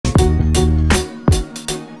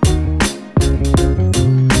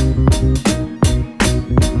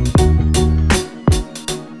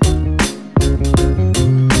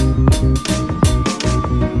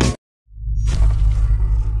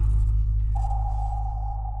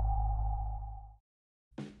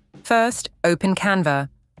First, open Canva.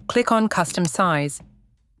 Click on Custom Size.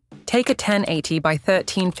 Take a 1080 by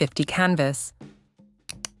 1350 canvas.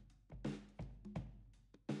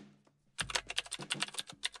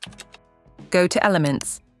 Go to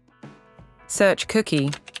Elements. Search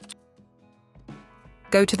Cookie.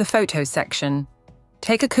 Go to the Photos section.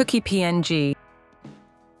 Take a cookie PNG.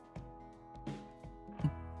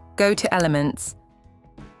 Go to Elements.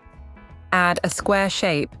 Add a square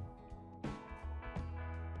shape.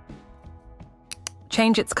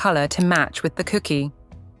 Change its color to match with the cookie.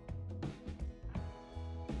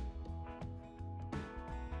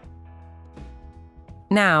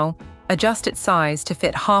 Now, adjust its size to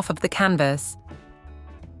fit half of the canvas.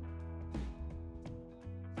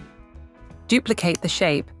 Duplicate the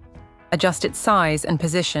shape. Adjust its size and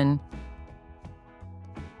position.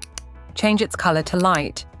 Change its color to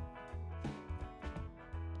light.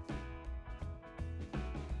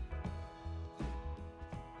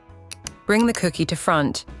 Bring the cookie to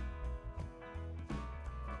front.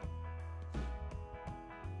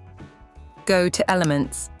 Go to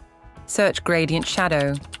Elements. Search Gradient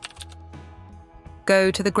Shadow.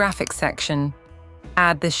 Go to the Graphics section.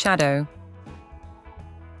 Add this shadow.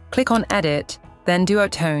 Click on Edit, then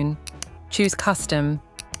Duotone. Choose Custom.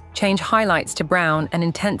 Change highlights to brown and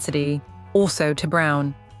intensity, also to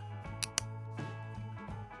brown.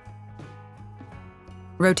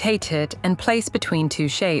 Rotate it and place between two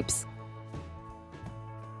shapes.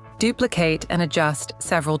 Duplicate and adjust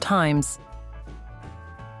several times.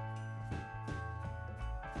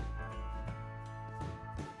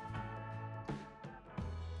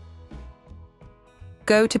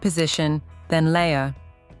 Go to Position, then Layer.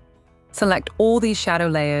 Select all these shadow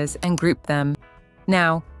layers and group them.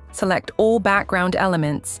 Now, select all background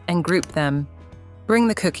elements and group them. Bring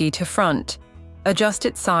the cookie to front. Adjust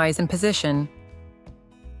its size and position.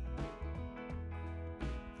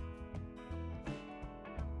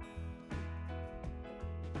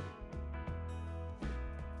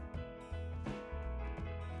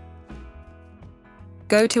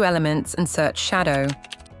 Go to Elements and search Shadow.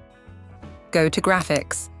 Go to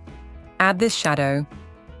Graphics. Add this shadow.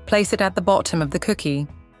 Place it at the bottom of the cookie.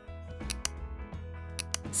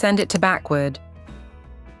 Send it to backward.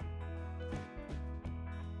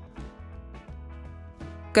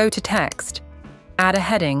 Go to Text. Add a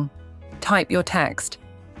heading. Type your text.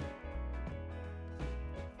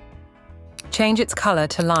 Change its color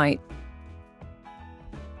to light.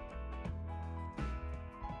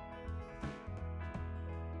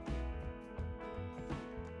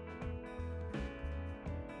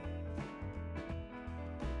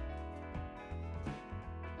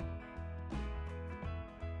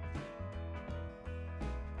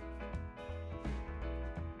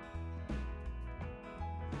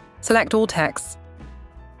 Select all texts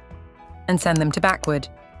and send them to backward.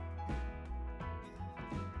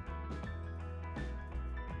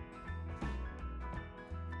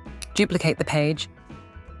 Duplicate the page.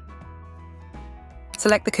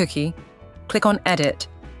 Select the cookie. Click on Edit,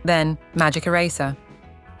 then Magic Eraser.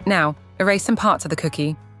 Now, erase some parts of the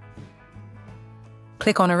cookie.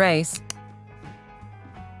 Click on Erase.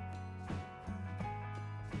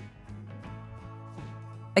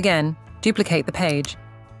 Again, duplicate the page.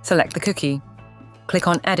 Select the cookie. Click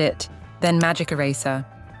on Edit, then Magic Eraser.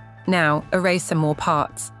 Now, erase some more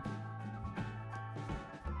parts.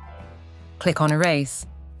 Click on Erase.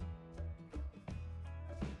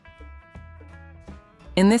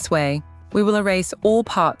 In this way, we will erase all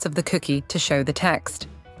parts of the cookie to show the text.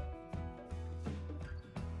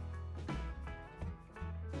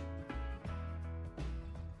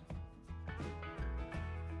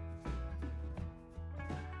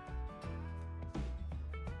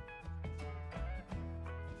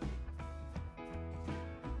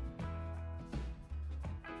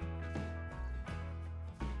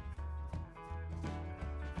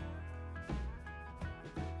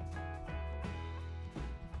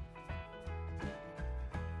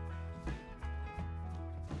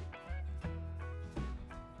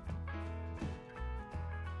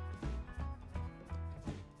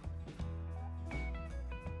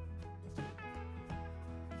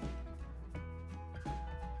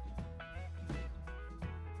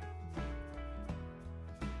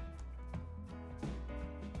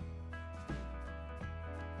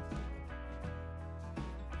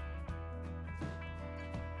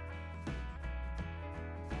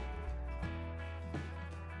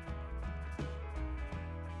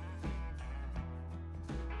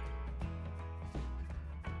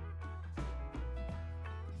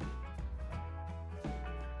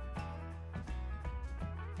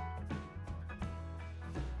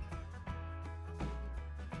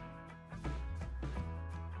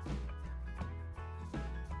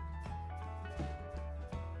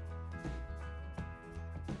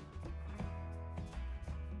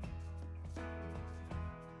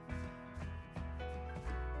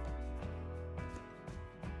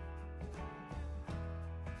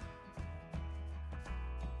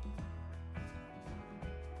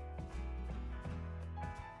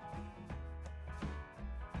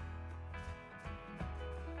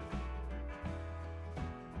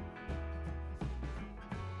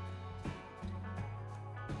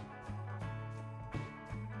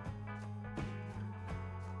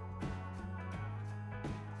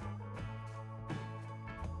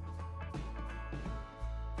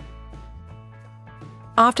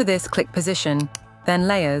 After this, click Position, then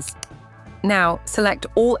Layers. Now, select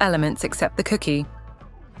all elements except the cookie.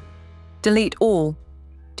 Delete all.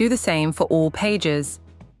 Do the same for all pages.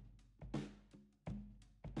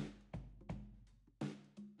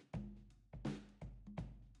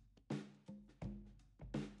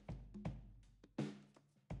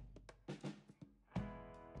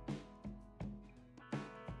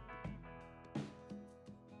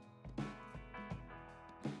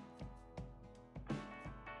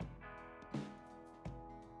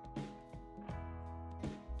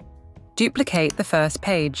 Duplicate the first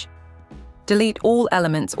page. Delete all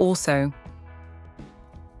elements also.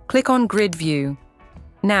 Click on Grid View.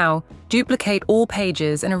 Now, duplicate all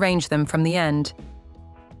pages and arrange them from the end.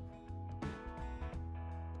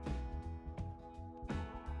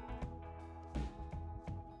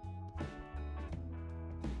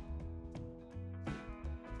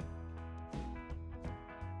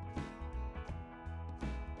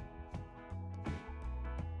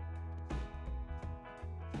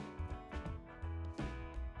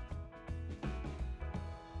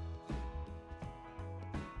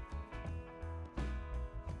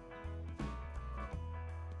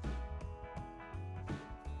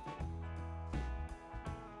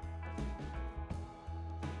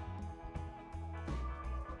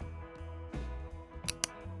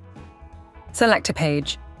 Select a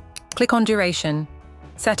page. Click on Duration.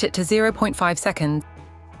 Set it to 0.5 seconds.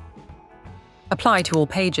 Apply to all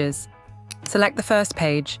pages. Select the first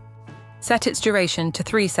page. Set its duration to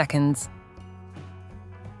 3 seconds.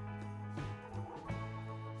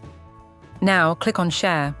 Now click on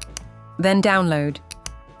Share, then Download.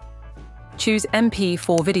 Choose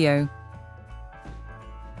MP4 video.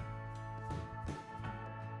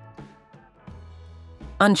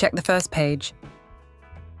 Uncheck the first page.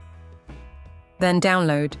 Then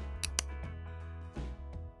Download.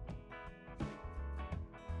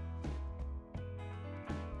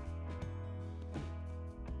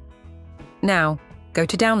 Now, go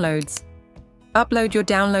to Downloads. Upload your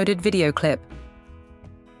downloaded video clip.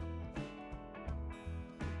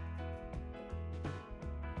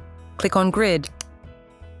 Click on Grid.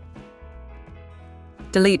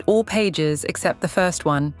 Delete all pages except the first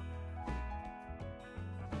one.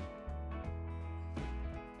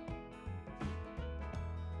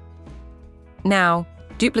 Now,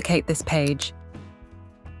 duplicate this page.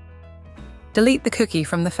 Delete the cookie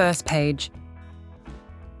from the first page.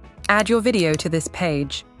 Add your video to this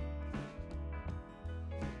page.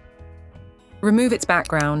 Remove its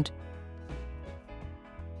background.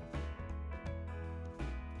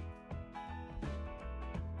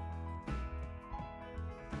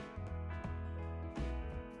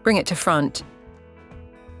 Bring it to front.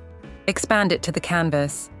 Expand it to the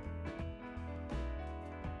canvas.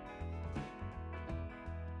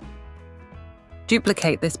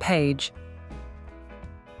 Duplicate this page.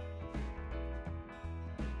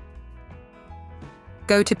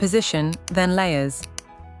 Go to Position, then Layers.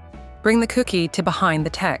 Bring the cookie to behind the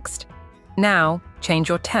text. Now, change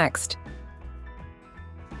your text.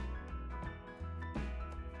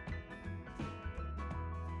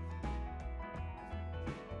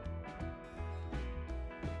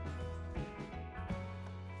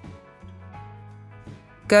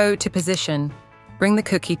 Go to Position. Bring the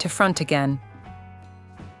cookie to front again.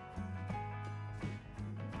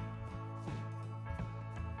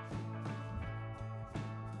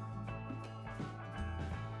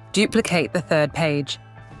 Duplicate the third page.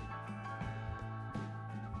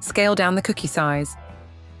 Scale down the cookie size.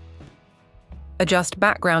 Adjust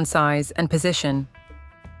background size and position.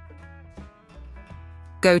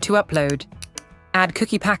 Go to Upload. Add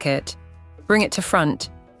cookie packet. Bring it to front.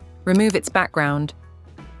 Remove its background.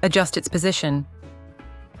 Adjust its position.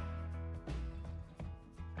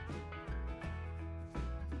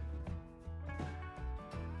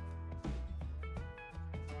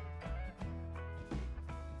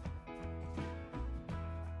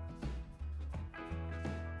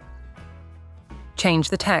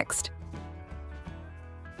 Change the text.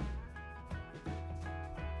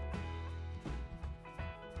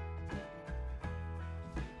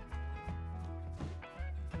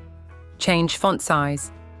 Change font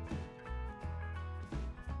size.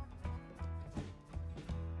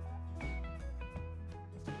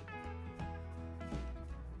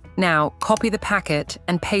 Now, copy the packet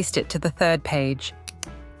and paste it to the third page.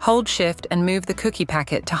 Hold Shift and move the cookie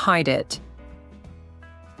packet to hide it.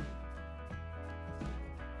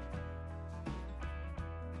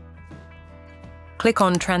 Click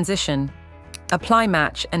on Transition. Apply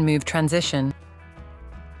Match and move Transition.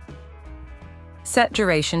 Set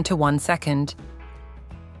duration to 1 second.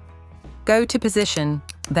 Go to Position,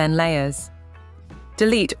 then Layers.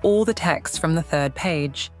 Delete all the text from the third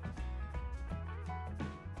page.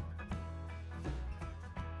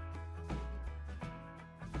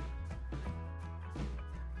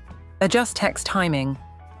 Adjust text timing.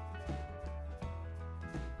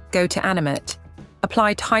 Go to Animate.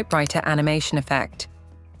 Apply typewriter animation effect.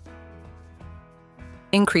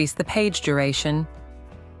 Increase the page duration.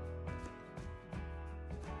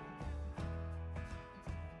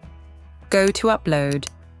 Go to Upload.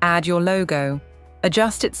 Add your logo.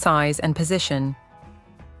 Adjust its size and position.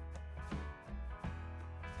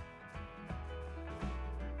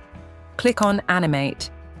 Click on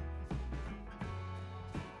Animate.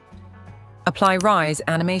 Apply Rise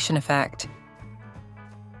animation effect.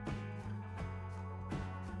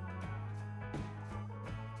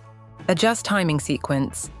 Adjust timing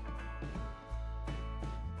sequence.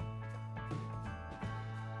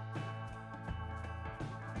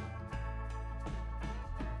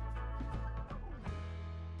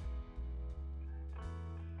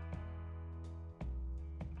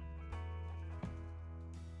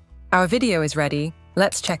 Our video is ready.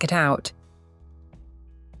 Let's check it out.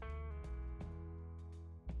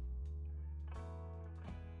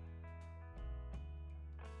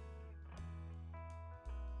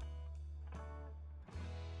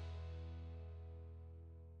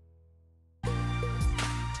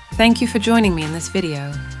 Thank you for joining me in this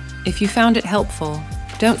video. If you found it helpful,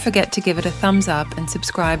 don't forget to give it a thumbs up and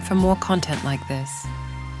subscribe for more content like this.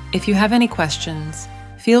 If you have any questions,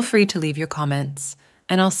 feel free to leave your comments,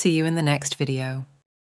 and I'll see you in the next video.